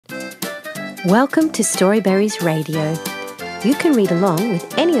Welcome to Storyberries Radio. You can read along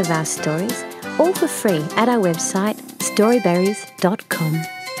with any of our stories, all for free at our website, storyberries.com.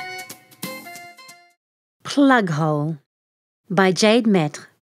 Plughole by Jade Maitre.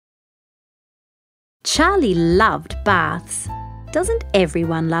 Charlie loved baths. Doesn't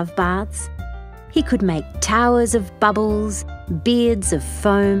everyone love baths? He could make towers of bubbles, beards of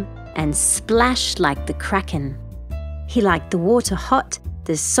foam, and splash like the Kraken. He liked the water hot,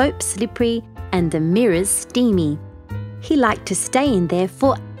 the soap slippery, and the mirrors steamy. He liked to stay in there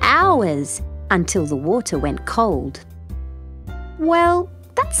for hours until the water went cold. Well,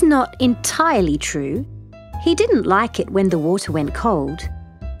 that's not entirely true. He didn't like it when the water went cold.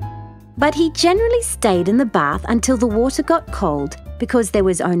 But he generally stayed in the bath until the water got cold because there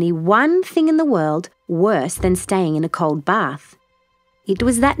was only one thing in the world worse than staying in a cold bath. It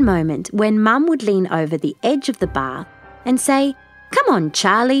was that moment when Mum would lean over the edge of the bath and say, "Come on,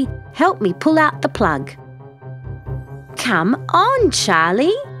 Charlie, help me pull out the plug." "Come on,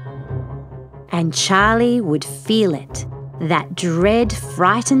 Charlie." And Charlie would feel it, that dread,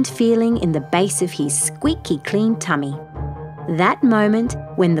 frightened feeling in the base of his squeaky clean tummy. That moment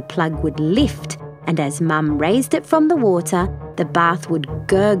when the plug would lift, and as Mum raised it from the water, the bath would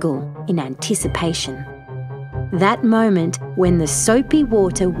gurgle in anticipation. That moment when the soapy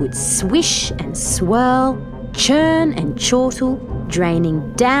water would swish and swirl, churn and chortle,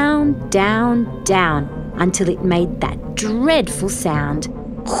 draining down, down, down until it made that dreadful sound.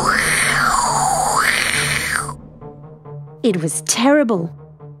 It was terrible.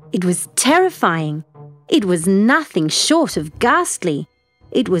 It was terrifying. It was nothing short of ghastly.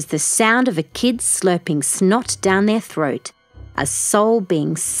 It was the sound of a kid slurping snot down their throat, a soul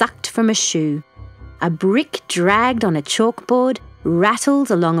being sucked from a shoe, a brick dragged on a chalkboard,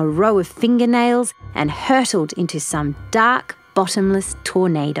 rattled along a row of fingernails and hurtled into some dark, bottomless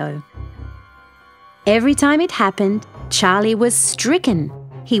tornado. Every time it happened, Charlie was stricken.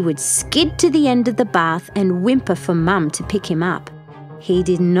 He would skid to the end of the bath and whimper for Mum to pick him up. He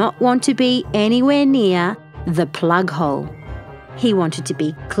did not want to be anywhere near the plug hole. He wanted to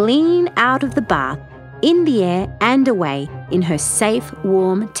be clean out of the bath, in the air and away in her safe,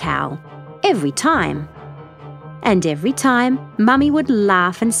 warm towel. Every time. And every time, Mummy would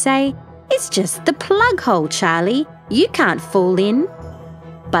laugh and say, "It's just the plug hole, Charlie. You can't fall in."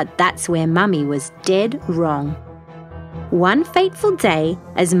 But that's where Mummy was dead wrong. One fateful day,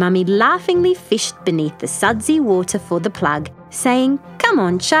 as Mummy laughingly fished beneath the sudsy water for the plug, saying, "Come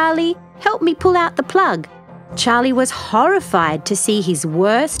on, Charlie, help me pull out the plug," Charlie was horrified to see his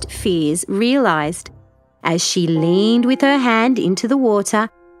worst fears realised. As she leaned with her hand into the water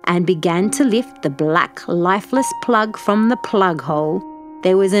and began to lift the black, lifeless plug from the plug hole,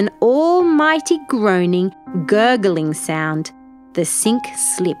 there was an almighty groaning, gurgling sound. The sink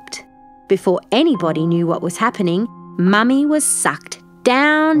slipped. Before anybody knew what was happening, Mummy was sucked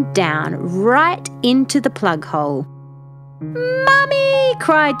down, down, right into the plug hole. "Mummy!"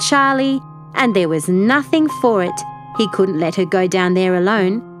 cried Charlie, and there was nothing for it. He couldn't let her go down there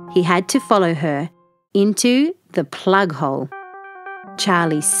alone. He had to follow her into the plug hole.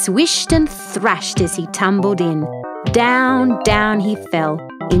 Charlie swished and thrashed as he tumbled in. Down, down he fell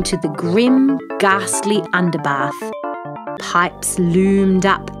into the grim, ghastly underbath. Pipes loomed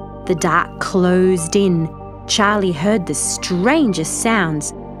up. The dark closed in. Charlie heard the strangest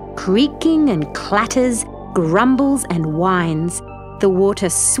sounds, creaking and clatters, grumbles and whines. The water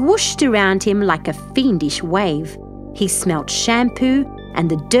swooshed around him like a fiendish wave. He smelt shampoo and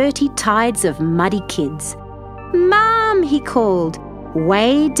the dirty tides of muddy kids. "Mum!" he called.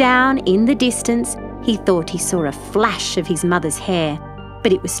 Way down in the distance, he thought he saw a flash of his mother's hair,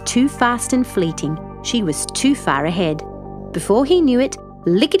 but it was too fast and fleeting. She was too far ahead. Before he knew it,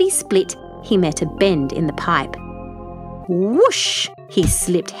 lickety-split, he met a bend in the pipe. Whoosh! He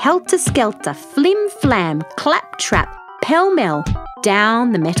slipped helter-skelter, flim-flam, clap-trap, pell-mell,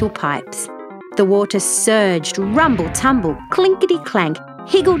 down the metal pipes. The water surged, rumble-tumble, clinkety-clank,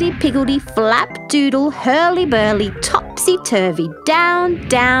 higgledy-piggledy, flap-doodle, hurly-burly, topsy-turvy, down,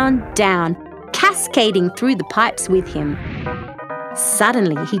 down, down, cascading through the pipes with him.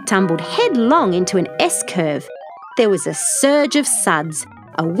 Suddenly he tumbled headlong into an S-curve. There was a surge of suds,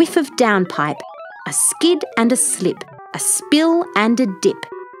 a whiff of downpipe, a skid and a slip, a spill and a dip.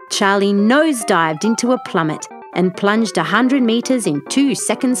 Charlie nosedived into a plummet and plunged 100 metres in 2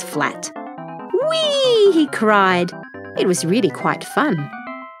 seconds flat. "Whee!" he cried. It was really quite fun.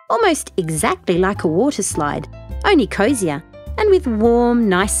 Almost exactly like a water slide, only cosier and with warm,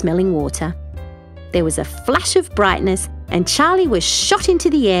 nice-smelling water. There was a flash of brightness and Charlie was shot into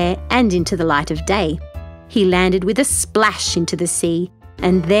the air and into the light of day. He landed with a splash into the sea,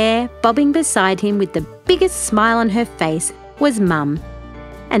 And there, bobbing beside him with the biggest smile on her face, was Mum.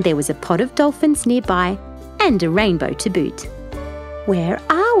 And there was a pod of dolphins nearby and a rainbow to boot. "Where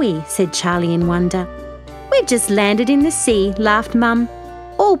are we?" said Charlie in wonder. "We've just landed in the sea," laughed Mum.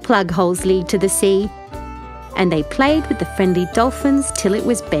 "All Plugholes lead to the sea." And they played with the friendly dolphins till it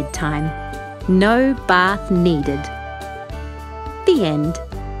was bedtime. No bath needed. The end.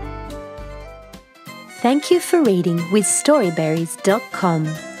 Thank you for reading with Storyberries.com.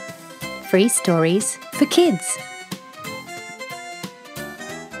 Free stories for kids.